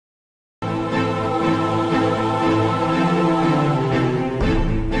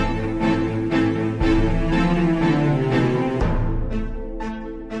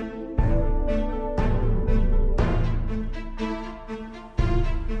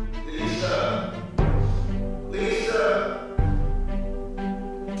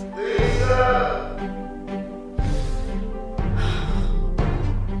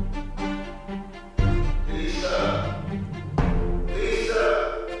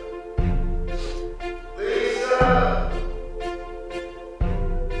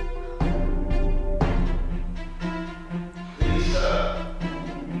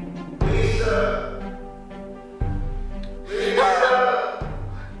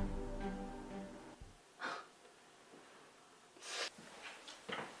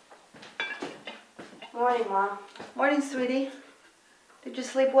Morning, Mom. Morning, sweetie. Did you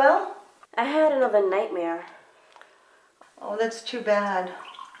sleep well? I had another nightmare. Oh, that's too bad.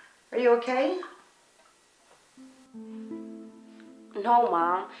 Are you okay? No,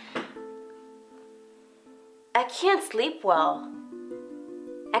 Mom. I can't sleep well.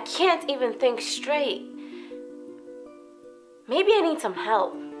 I can't even think straight. Maybe I need some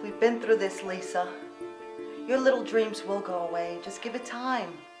help. We've been through this, Lisa. Your little dreams will go away. Just give it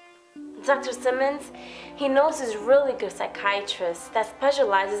time. Dr. Simmons, he knows he's a really good psychiatrist that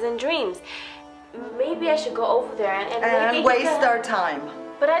specializes in dreams. Maybe I should go over there and maybe waste our time.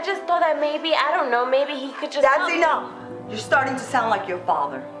 But I just thought that maybe, I don't know, maybe he could just That's enough. You're starting to sound like your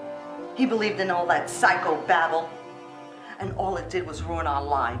father. He believed in all that psycho babble. And all it did was ruin our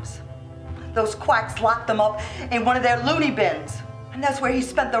lives. Those quacks locked them up in one of their loony bins. And that's where he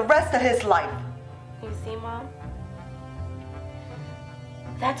spent the rest of his life. You see, Mom?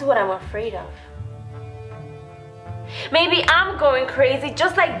 That's what I'm afraid of. Maybe I'm going crazy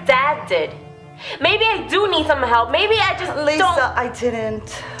just like Dad did. Maybe I do need some help. Maybe I just Lisa, I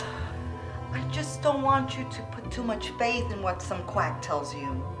didn't. I just don't want you to put too much faith in what some quack tells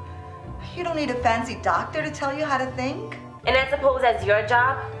you. You don't need a fancy doctor to tell you how to think. And I suppose that's your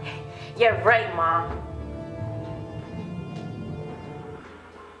job? You're right, Mom.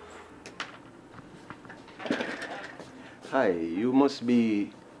 Hi, you must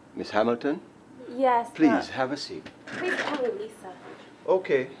be Miss Hamilton? Yes. Please, have a seat. Please call me Lisa.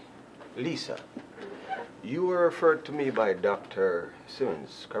 Okay, Lisa. You were referred to me by Dr.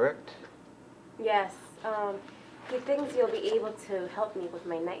 Simmons, correct? Yes. He thinks you'll be able to help me with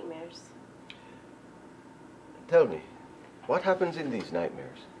my nightmares. Tell me, what happens in these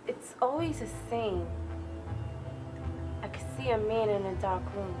nightmares? It's always the same. I could see a man in a dark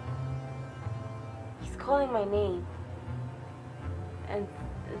room. He's calling my name. And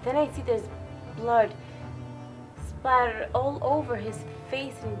then I see there's blood splattered all over his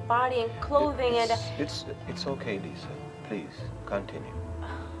face and body and clothing. It's okay, Lisa. Please, continue.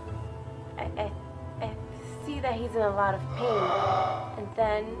 I see that he's in a lot of pain. And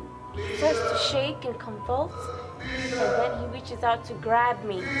then he starts to shake and convulse. And then he reaches out to grab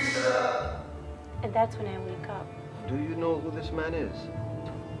me. And that's when I wake up. Do you know who this man is?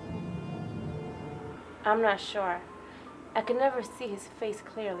 I'm not sure. I can never see his face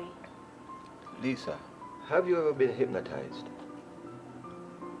clearly. Lisa, have you ever been hypnotized?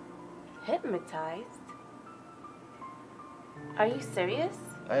 Hypnotized? Are you serious?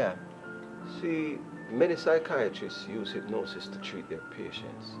 I am. See, many psychiatrists use hypnosis to treat their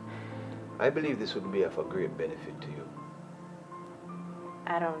patients. I believe this would be of a great benefit to you.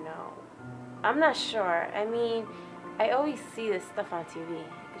 I don't know. I'm not sure. I mean, I always see this stuff on TV.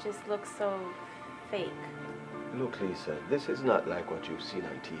 It just looks so fake. Look, Lisa, this is not like what you've seen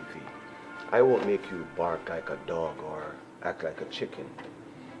on TV. I won't make you bark like a dog or act like a chicken.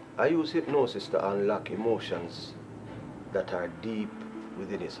 I use hypnosis to unlock emotions that are deep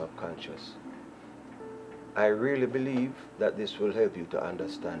within your subconscious. I really believe that this will help you to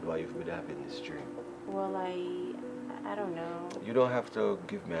understand why you've been having this dream. Well, I don't know. You don't have to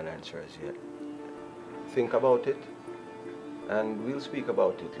give me an answer as yet. Think about it, and we'll speak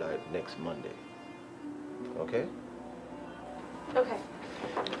about it like next Monday. Okay? Okay.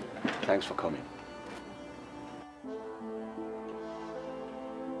 Thanks for coming.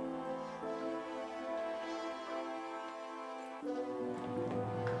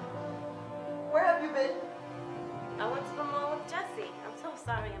 Where have you been? I went to the mall with Jesse. I'm so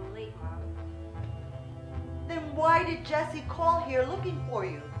sorry I'm late, Mom. Then why did Jesse call here looking for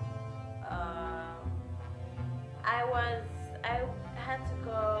you? I had to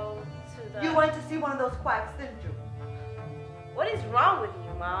go to the... You went to see one of those quacks, didn't you? What is wrong with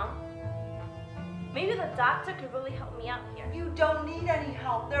you, Mom? Maybe the doctor could really help me out here. You don't need any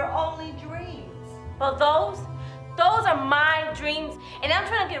help. They're only dreams. Well, those are my dreams, and I'm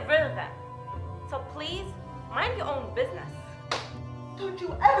trying to get rid of them. So please, mind your own business. Don't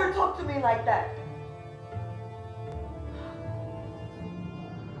you ever talk to me like that.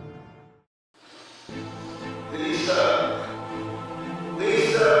 Lisa!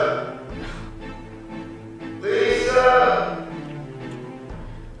 Lisa! Lisa!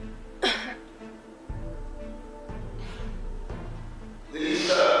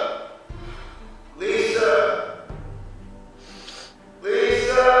 Lisa! Lisa!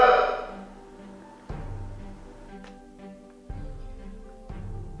 Lisa!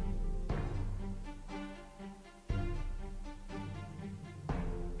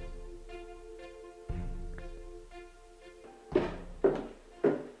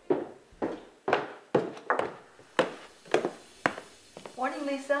 Morning,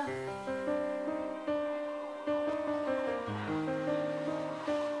 Lisa.